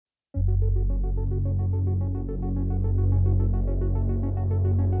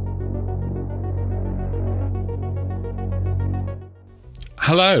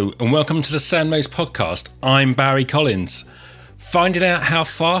Hello and welcome to the Sandmaze podcast. I'm Barry Collins. Finding out how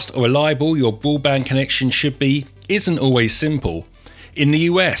fast or reliable your broadband connection should be isn't always simple. In the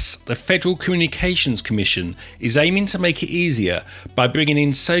US, the Federal Communications Commission is aiming to make it easier by bringing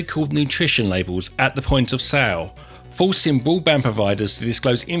in so-called nutrition labels at the point of sale, forcing broadband providers to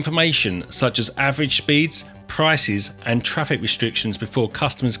disclose information such as average speeds, prices and traffic restrictions before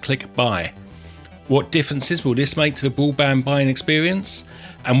customers click buy. What differences will this make to the broadband buying experience?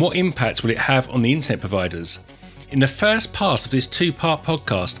 And what impact will it have on the internet providers? In the first part of this two-part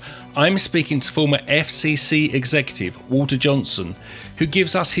podcast, I'm speaking to former FCC executive Walter Johnson, who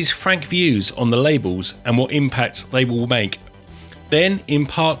gives us his frank views on the labels and what impact they will make. Then, in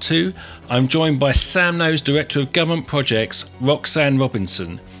part two, I'm joined by SAMNO's Director of Government Projects, Roxanne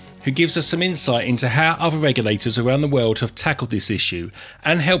Robinson, who gives us some insight into how other regulators around the world have tackled this issue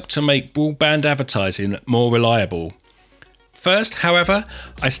and helped to make broadband advertising more reliable. First, however,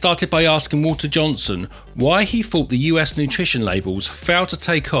 I started by asking Walter Johnson why he thought the US nutrition labels failed to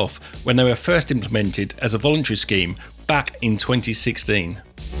take off when they were first implemented as a voluntary scheme back in 2016.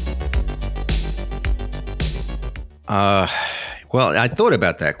 Well, I thought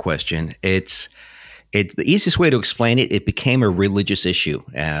about that question. The easiest way to explain it, it became a religious issue,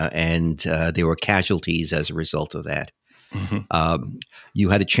 and there were casualties as a result of that. Mm-hmm. You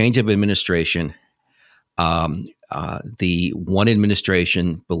had a change of administration. The one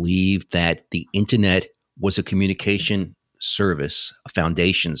administration believed that the internet was a communication service, a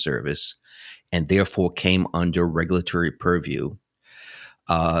foundation service, and therefore came under regulatory purview.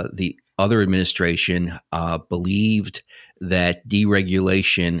 The other administration believed that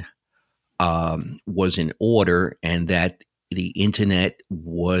deregulation was in order and that the internet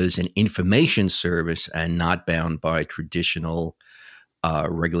was an information service and not bound by traditional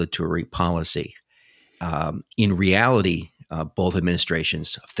regulatory policy. In reality, both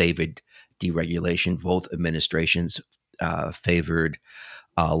administrations favored deregulation. Both administrations favored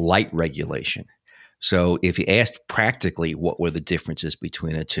light regulation. So if you asked practically what were the differences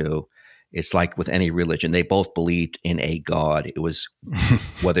between the two, it's like with any religion. They both believed in a God. It was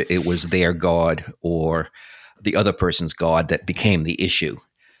whether it was their God or the other person's God that became the issue.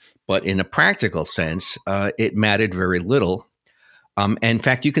 But in a practical sense, it mattered very little. And in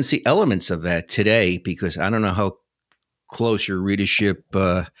fact, you can see elements of that today because I don't know how close your readership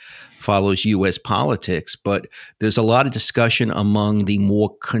follows U.S. politics, but there's a lot of discussion among the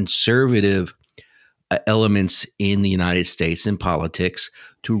more conservative elements in the United States in politics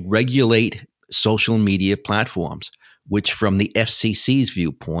to regulate social media platforms, which from the FCC's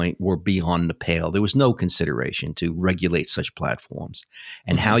viewpoint were beyond the pale. There was no consideration to regulate such platforms.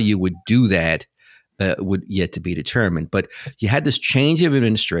 And how you would do that would yet to be determined. But you had this change of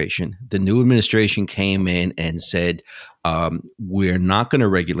administration. The new administration came in and said, we're not going to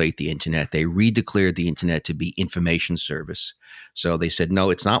regulate the internet. They redeclared the internet to be information service. So they said,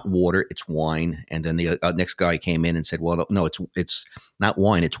 no, it's not water, it's wine. And then the next guy came in and said, well, no, it's not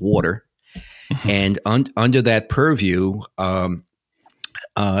wine, it's water. And under that purview,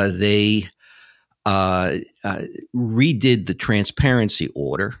 they redid the transparency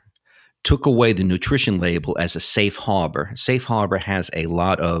order, took away the nutrition label as a safe harbor. Safe harbor has a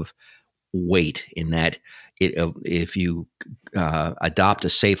lot of weight in that if you adopt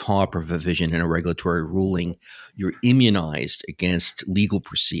a safe harbor provision in a regulatory ruling, you're immunized against legal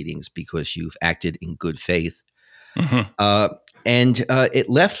proceedings because you've acted in good faith. Mm-hmm. And it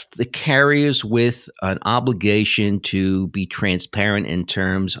left the carriers with an obligation to be transparent in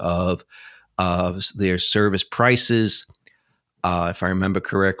terms of their service prices, if I remember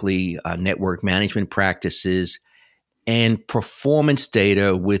correctly, network management practices, and performance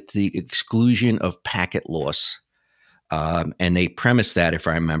data with the exclusion of packet loss. And they premised that, if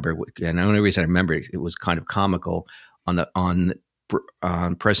I remember, and the only reason I remember it was kind of comical, on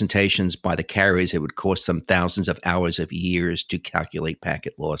presentations by the carriers, it would cost them thousands of hours of years to calculate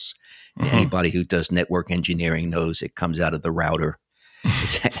packet loss. Mm-hmm. Anybody who does network engineering knows it comes out of the router.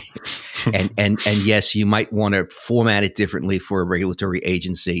 and yes, you might want to format it differently for a regulatory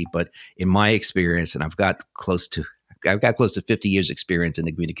agency, but in my experience, and I've got close to 50 years experience in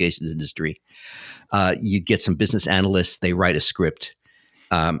the communications industry, you get some business analysts, they write a script,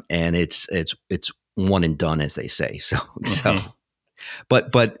 and it's one and done, as they say. Mm-hmm.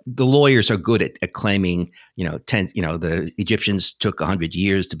 But the lawyers are good at claiming, the Egyptians took 100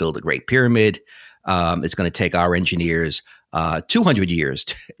 years to build a great pyramid. It's going to take our engineers 200 years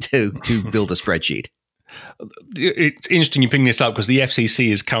to build a spreadsheet. It's interesting you bring this up because the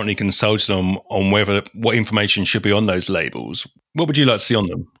FCC is currently consulting on what information should be on those labels. What would you like to see on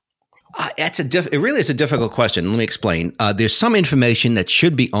them? It really is a difficult question. Let me explain. There's some information that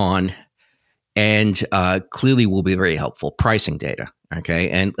should be on and clearly will be very helpful. Pricing data. Okay.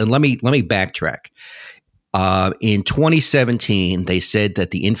 And let me backtrack. In 2017, they said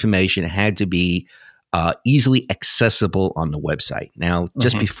that the information had to be easily accessible on the website. Now,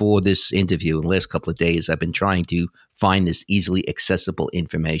 just before this interview, in the last couple of days, I've been trying to find this easily accessible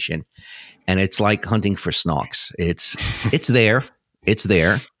information, and it's like hunting for snarks. It's there. It's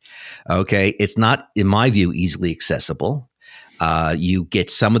there. Okay. It's not, in my view, easily accessible. You get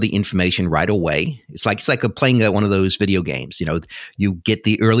some of the information right away. It's like playing one of those video games. You know, you get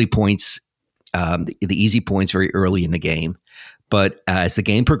the early points, the easy points very early in the game, but as the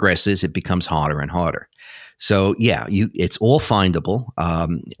game progresses, it becomes harder and harder. So yeah, it's all findable,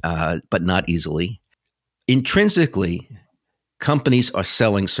 but not easily. Intrinsically, companies are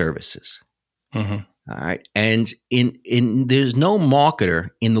selling services. All right. And in there's no marketer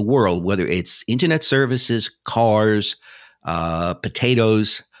in the world, whether it's internet services, cars,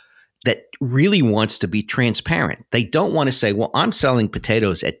 potatoes, that really wants to be transparent. They don't want to say, well, I'm selling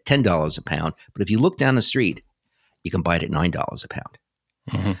potatoes at $10 a pound, but if you look down the street, you can buy it at $9 a pound.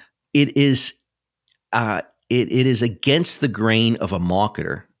 It is against the grain of a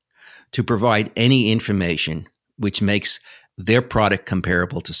marketer to provide any information which makes their product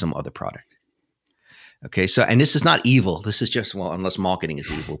comparable to some other product. Okay, so, and this is not evil. This is just, well, unless marketing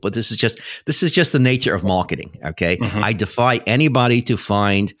is evil, but this is just the nature of marketing. Okay, I defy anybody to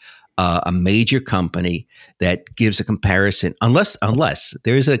find a major company that gives a comparison, unless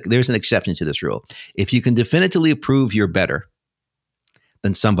there's an exception to this rule. If you can definitively prove you're better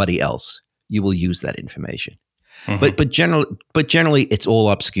than somebody else, you will use that information. But generally, it's all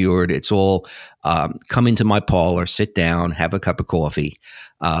obscured. It's all come into my parlor, sit down, have a cup of coffee.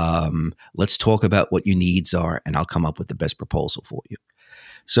 Let's talk about what your needs are, and I'll come up with the best proposal for you.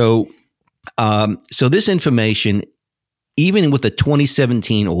 So this information, even with the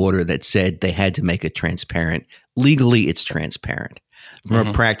 2017 order that said they had to make it transparent, legally it's transparent. From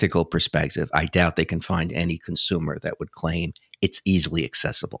a practical perspective, I doubt they can find any consumer that would claim it's easily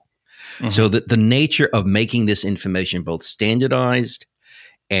accessible. So the nature of making this information both standardized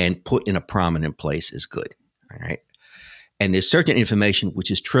and put in a prominent place is good. All right. And there's certain information which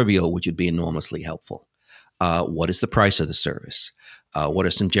is trivial, which would be enormously helpful. What is the price of the service? What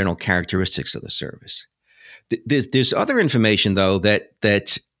are some general characteristics of the service? There's other information, though,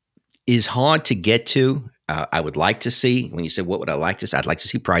 that is hard to get to. I would like to see, when you say, what would I like to see? I'd like to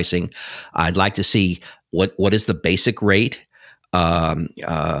see pricing. I'd like to see what is the basic rate?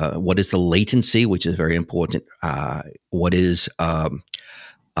 What is the latency, which is very important? What is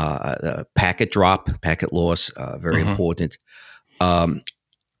packet drop, packet loss, very important.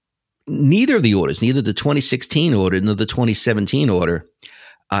 Neither of the orders, neither the 2016 order nor the 2017 order,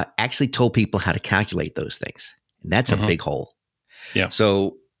 actually told people how to calculate those things. And that's a big hole. Yeah.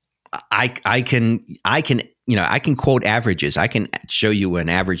 So I can quote averages. I can show you an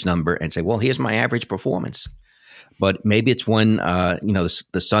average number and say, well, here's my average performance. But maybe it's when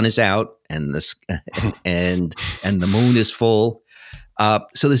the sun is out and and the moon is full.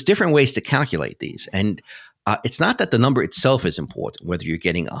 So there's different ways to calculate these, and it's not that the number itself is important, whether you're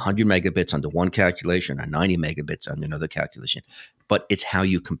getting 100 megabits under one calculation or 90 megabits under another calculation, but it's how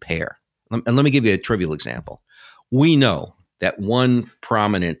you compare. And let me give you a trivial example. We know that one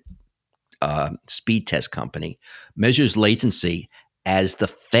prominent speed test company measures latency as the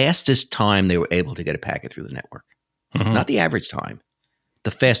fastest time they were able to get a packet through the network. Not the average time,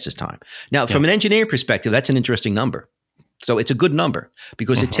 the fastest time. Now, from an engineering perspective, that's an interesting number. So it's a good number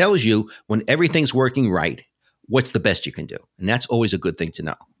because it tells you when everything's working right, what's the best you can do. And that's always a good thing to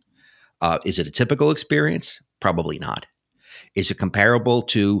know. Is it a typical experience? Probably not. Is it comparable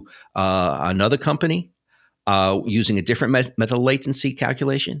to another company using a different method of latency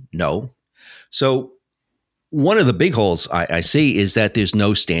calculation? No. So one of the big holes I see is that there's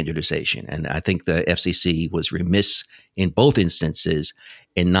no standardization. And I think the FCC was remiss in both instances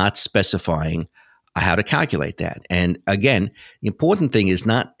in not specifying how to calculate that. And again, the important thing is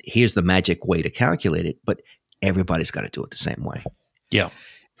not here's the magic way to calculate it, but everybody's got to do it the same way. Yeah.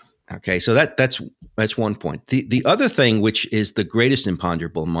 Okay. So that's one point. The other thing, which is the greatest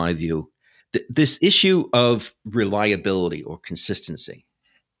imponderable in my view, this issue of reliability or consistency.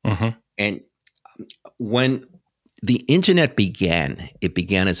 And when the internet began, it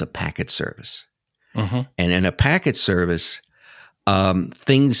began as a packet service. And in a packet service,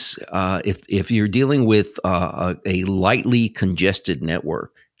 things, if you're dealing with a lightly congested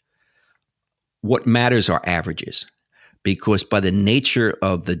network, what matters are averages, because by the nature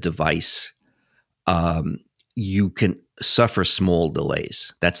of the device, you can suffer small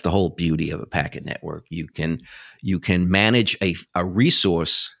delays. That's the whole beauty of a packet network. You can manage a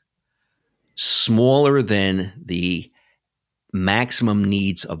resource smaller than the maximum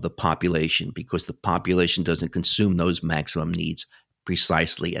needs of the population, because the population doesn't consume those maximum needs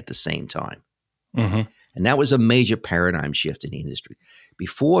precisely at the same time. Mm-hmm. And that was a major paradigm shift in the industry.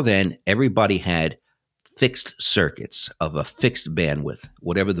 Before then, everybody had fixed circuits of a fixed bandwidth,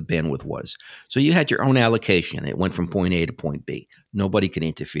 whatever the bandwidth was. So you had your own allocation. It went from point A to point B. Nobody could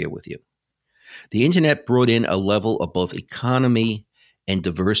interfere with you. The internet brought in a level of both economy and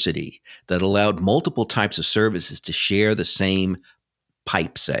diversity that allowed multiple types of services to share the same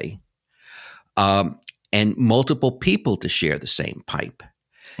pipe, say, and multiple people to share the same pipe.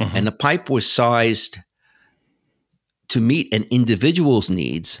 Mm-hmm. And the pipe was sized to meet an individual's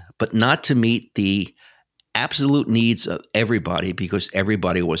needs, but not to meet the absolute needs of everybody, because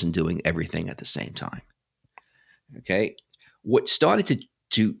everybody wasn't doing everything at the same time. Okay. What started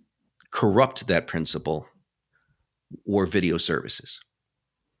to corrupt that principle were video services.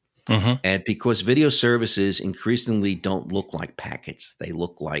 Mm-hmm. And because video services increasingly don't look like packets, they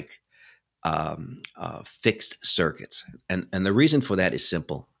look like fixed circuits. And the reason for that is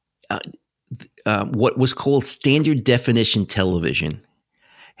simple. What was called standard definition television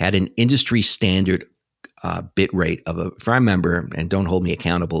had an industry standard bit rate of, if I remember, and don't hold me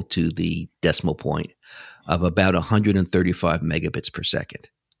accountable to the decimal point, of about 135 megabits per second.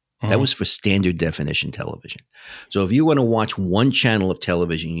 That was for standard definition television. So if you want to watch one channel of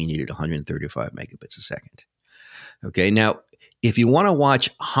television, you needed 135 megabits a second. Okay. Now, if you want to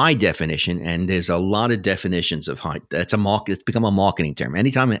watch high definition, and there's a lot of definitions of high, it's become a marketing term.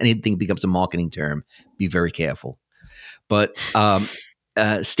 Anytime anything becomes a marketing term, be very careful. But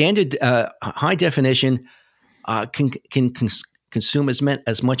standard high definition can consume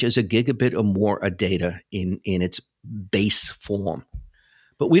as much as a gigabit or more of data in its base form.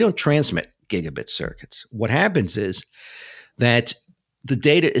 But we don't transmit gigabit circuits. What happens is that the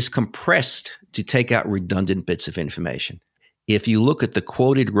data is compressed to take out redundant bits of information. If you look at the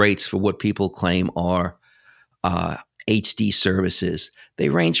quoted rates for what people claim are HD services, they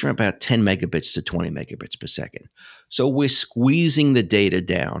range from about 10 megabits to 20 megabits per second. So we're squeezing the data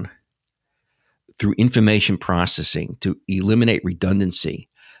down through information processing to eliminate redundancy.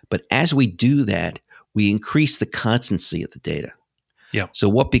 But as we do that, we increase the constancy of the data. Yeah. So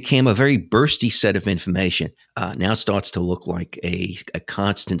what became a very bursty set of information now starts to look like a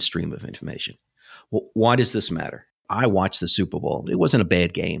constant stream of information. Well, why does this matter? I watched the Super Bowl. It wasn't a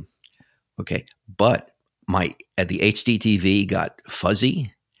bad game. Okay. But the HD TV got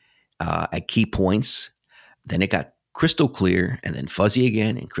fuzzy at key points. Then it got crystal clear, and then fuzzy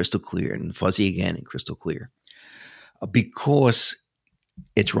again, and crystal clear, and fuzzy again, and crystal clear. Because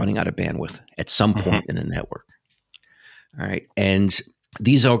it's running out of bandwidth at some point in the network. All right. And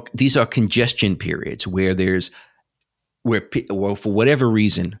these are congestion periods where for whatever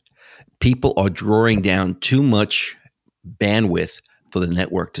reason, people are drawing down too much bandwidth for the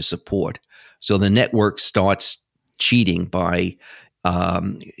network to support. So the network starts cheating by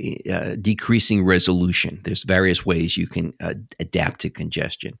decreasing resolution. There's various ways you can adapt to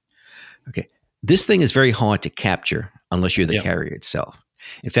congestion. Okay. This thing is very hard to capture unless you're the carrier itself.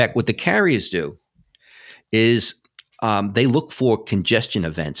 In fact, what the carriers do is they look for congestion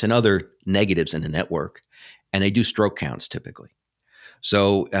events and other negatives in the network, and they do stroke counts typically.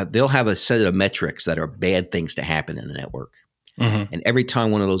 So they'll have a set of metrics that are bad things to happen in the network. Mm-hmm. And every time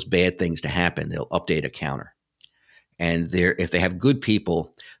one of those bad things to happen, they'll update a counter. And if they have good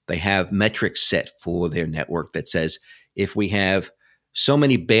people, they have metrics set for their network that says, if we have so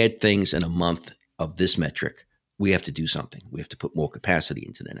many bad things in a month of this metric, we have to do something. We have to put more capacity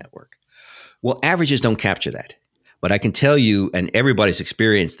into the network. Well, averages don't capture that. But I can tell you, and everybody's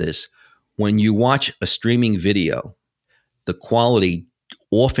experienced this, when you watch a streaming video, the quality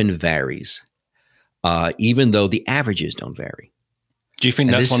often varies, even though the averages don't vary. Do you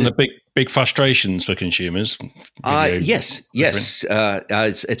think that's one of the big frustrations for consumers? Yes.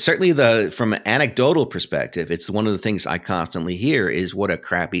 It's certainly from an anecdotal perspective, it's one of the things I constantly hear is what a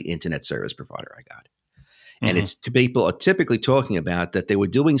crappy internet service provider I got. And it's people are typically talking about that they were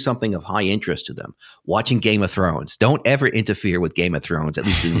doing something of high interest to them, watching Game of Thrones. Don't ever interfere with Game of Thrones, at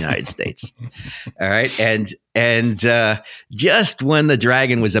least in the United States. All right. And just when the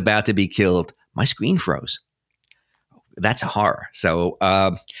dragon was about to be killed, my screen froze. That's a horror. So,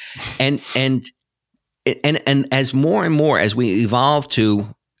 and as more and more, as we evolve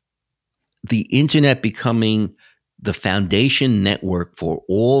to the internet becoming the foundation network for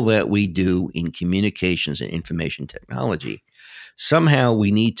all that we do in communications and information technology, somehow we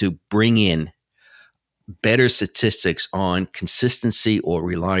need to bring in better statistics on consistency or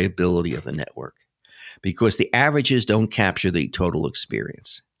reliability of the network, because the averages don't capture the total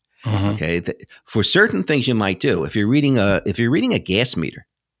experience. Okay, for certain things you might do. If you're reading a gas meter,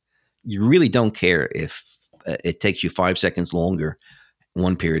 you really don't care if it takes you 5 seconds longer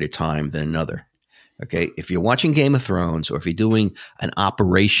one period of time than another. Okay, if you're watching Game of Thrones, or if you're doing an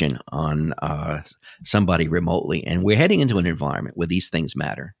operation on somebody remotely, and we're heading into an environment where these things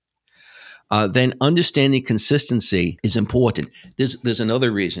matter, then understanding consistency is important. There's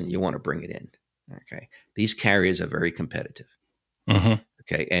another reason you want to bring it in. Okay, these carriers are very competitive.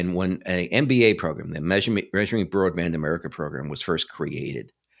 Okay, and when an MBA program, the Measuring Broadband America program, was first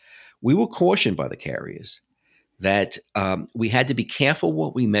created, we were cautioned by the carriers that we had to be careful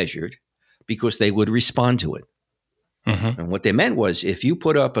what we measured, because they would respond to it. And what they meant was, if you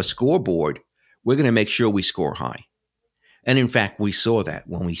put up a scoreboard, we're going to make sure we score high. And in fact, we saw that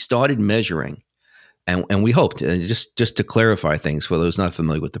when we started measuring, and we hoped, just to clarify things for those not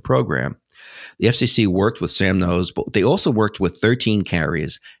familiar with the program, the FCC worked with Sam knows, but they also worked with 13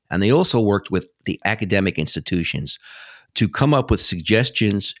 carriers, and they also worked with the academic institutions to come up with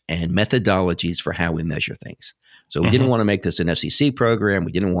suggestions and methodologies for how we measure things. So we didn't want to make this an FCC program.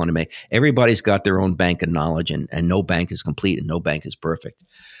 We didn't want to make, everybody's got their own bank of knowledge, and no bank is complete and no bank is perfect.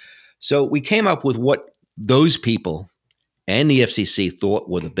 So we came up with what those people and the FCC thought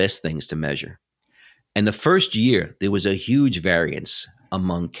were the best things to measure. And the first year, there was a huge variance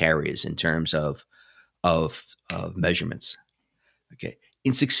among carriers in terms of measurements. Okay.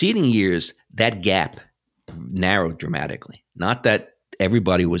 In succeeding years, that gap narrowed dramatically. Not that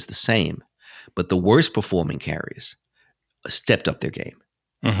everybody was the same, but the worst performing carriers stepped up their game.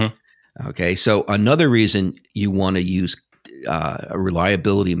 Okay, so another reason you want to use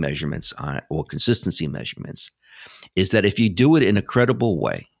reliability measurements or consistency measurements is that if you do it in a credible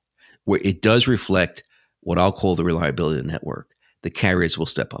way, where it does reflect what I'll call the reliability of the network, the carriers will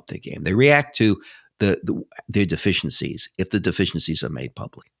step up their game. They react to their deficiencies if the deficiencies are made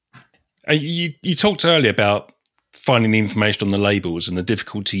public. You talked earlier about finding the information on the labels and the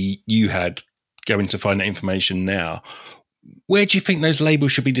difficulty you had going to find that information now. Where do you think those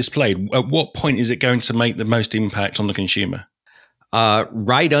labels should be displayed? At what point is it going to make the most impact on the consumer?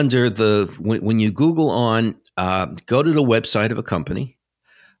 Right under when you Google on, go to the website of a company,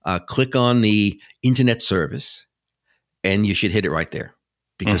 click on the internet service, and you should hit it right there,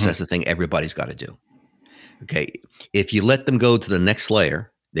 because that's the thing everybody's got to do. Okay, if you let them go to the next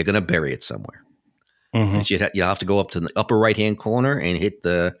layer, they're going to bury it somewhere. You have to go up to the upper right-hand corner and hit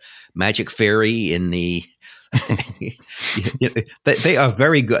the magic fairy in the. They are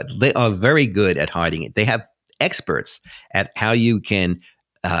very good. They are very good at hiding it. They have experts at how you can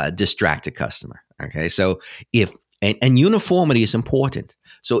distract a customer. Okay, so and uniformity is important.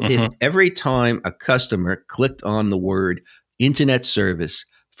 So if every time a customer clicked on the word internet service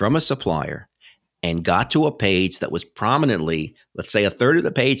from a supplier and got to a page that was prominently, let's say a third of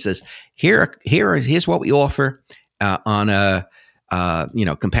the page says, here's what we offer on a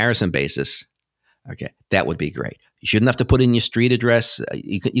comparison basis. Okay, that would be great. You shouldn't have to put in your street address.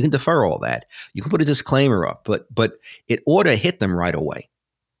 You can defer all that. You can put a disclaimer up, but it ought to hit them right away.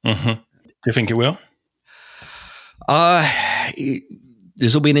 Do you think it will?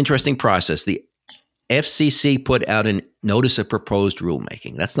 This will be an interesting process. The FCC put out a notice of proposed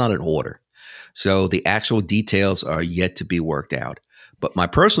rulemaking. That's not an order. So the actual details are yet to be worked out. But my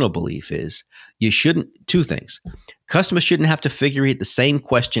personal belief is two things. Customers shouldn't have to figure the same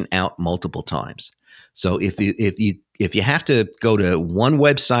question out multiple times. So if you have to go to one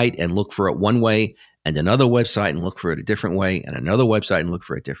website and look for it one way, and another website and look for it a different way, and another website and look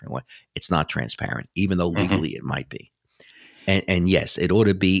for it a different way, it's not transparent, even though legally it might be. And yes, it ought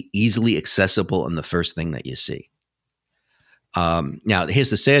to be easily accessible in the first thing that you see. Now, here's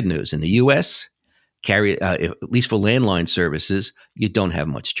the sad news. In the U.S., at least for landline services, you don't have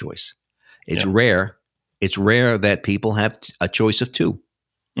much choice. It's rare. It's rare that people have a choice of two.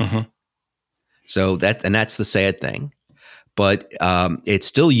 So that's the sad thing. But it's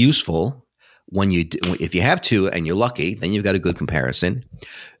still useful if you have two and you're lucky, then you've got a good comparison.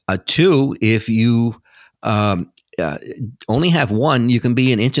 Two, if you only have one, you can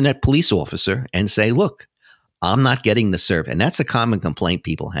be an internet police officer and say, look, I'm not getting the service. And that's a common complaint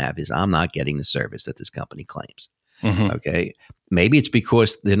people have is I'm not getting the service that this company claims. Okay. Maybe it's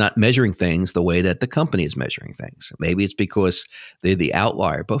because they're not measuring things the way that the company is measuring things. Maybe it's because they're the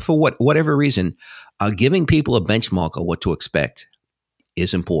outlier. But for whatever reason, giving people a benchmark of what to expect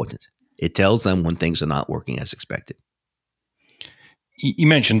is important. It tells them when things are not working as expected. You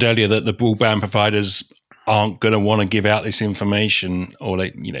mentioned earlier that the broadband providers aren't going to want to give out this information, or they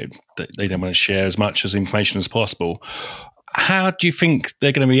don't want to share as much as information as possible. How do you think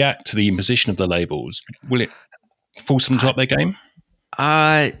they're going to react to the imposition of the labels? Will it force them to up their game?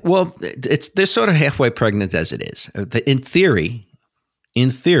 Well, they're sort of halfway pregnant as it is. In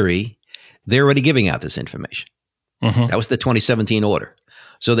theory, they're already giving out this information. Mm-hmm. That was the 2017 order.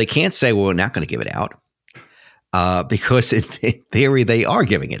 So they can't say, well, we're not going to give it out, because in theory, they are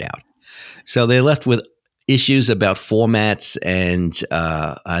giving it out. So they're left with issues about formats and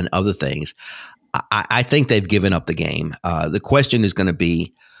other things. I think they've given up the game. The question is going to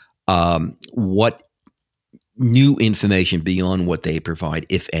be what new information beyond what they provide,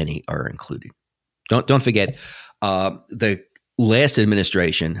 if any, are included. Don't forget, the last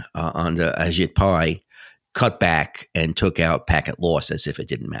administration under Ajit Pai cut back and took out packet loss as if it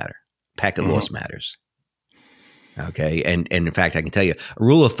didn't matter. Packet loss matters. Okay, and in fact, I can tell you, a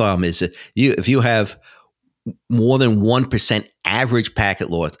rule of thumb is that if you have more than 1% average packet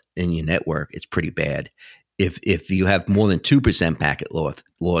loss in your network, it's pretty bad. If you have more than 2% packet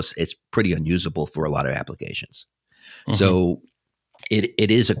loss, it's pretty unusable for a lot of applications. Mm-hmm. So it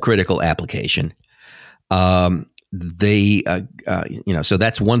is a critical application. So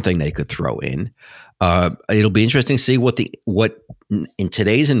that's one thing they could throw in. It'll be interesting to see what in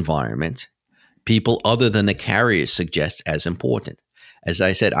today's environment people other than the carriers suggest as important. As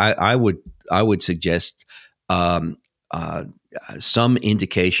I said, I would suggest some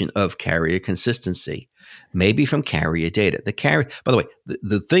indication of carrier consistency, maybe from carrier data. By the way,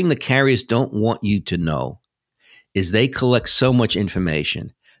 the thing the carriers don't want you to know is they collect so much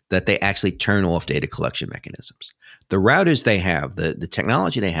information that they actually turn off data collection mechanisms. The routers they have, the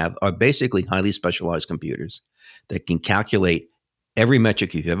technology they have, are basically highly specialized computers that can calculate every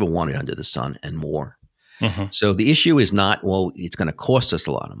metric you've ever wanted under the sun and more. Mm-hmm. So the issue is not, well, it's going to cost us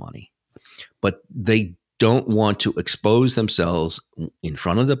a lot of money, but they don't want to expose themselves in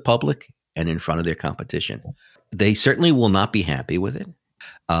front of the public and in front of their competition. They certainly will not be happy with it.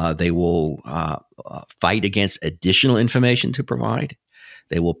 They will fight against additional information to provide.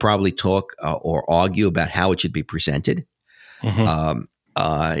 They will probably talk or argue about how it should be presented. Mm-hmm.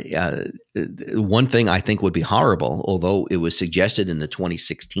 One thing I think would be horrible, although it was suggested in the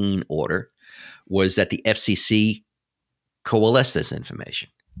 2016 order, was that the FCC coalesce this information.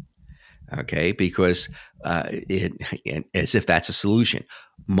 Okay, because as if that's a solution.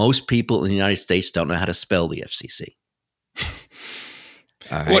 Most people in the United States don't know how to spell the FCC.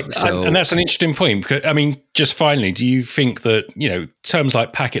 All right, and that's an interesting point. Because, I mean, just finally, do you think that terms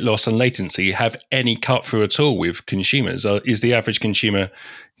like packet loss and latency have any cut through at all with consumers? Or is the average consumer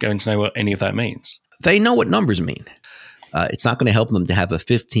going to know what any of that means? They know what numbers mean. It's not going to help them to have a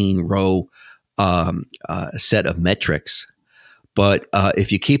 15-row set of metrics. But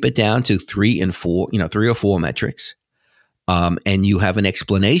if you keep it down to 3 or 4 metrics, and you have an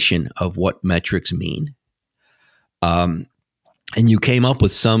explanation of what metrics mean, and you came up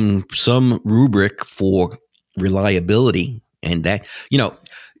with some rubric for reliability, and that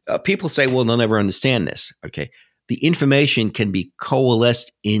people say, well, they'll never understand this. Okay, the information can be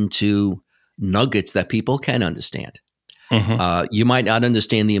coalesced into nuggets that people can understand. Mm-hmm. You might not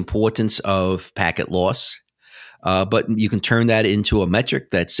understand the importance of packet loss. But you can turn that into a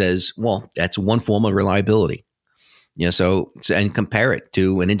metric that says, well, that's one form of reliability. And compare it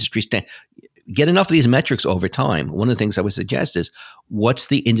to an industry standard. Get enough of these metrics over time. One of the things I would suggest is, what's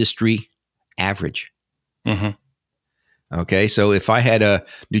the industry average? Mm-hmm. Okay, so if I had a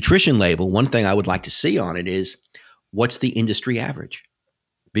nutrition label, one thing I would like to see on it is, what's the industry average?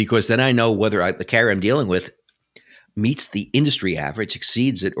 Because then I know whether the carrier I'm dealing with meets the industry average,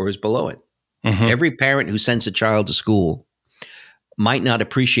 exceeds it, or is below it. Mm-hmm. Every parent who sends a child to school might not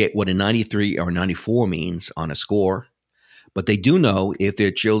appreciate what a 93 or 94 means on a score, but they do know if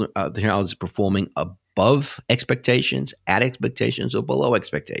their child is performing above expectations, at expectations, or below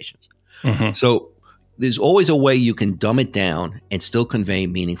expectations. Mm-hmm. So there's always a way you can dumb it down and still convey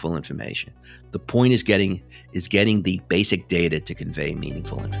meaningful information. The point is getting the basic data to convey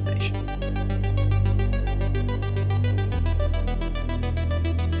meaningful information.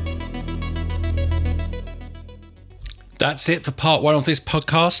 That's it for part 1 of this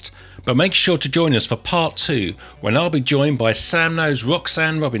podcast, but make sure to join us for part 2, when I'll be joined by Sam Knows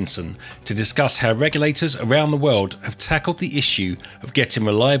Roxanne Robinson to discuss how regulators around the world have tackled the issue of getting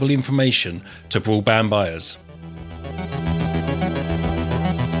reliable information to broadband buyers.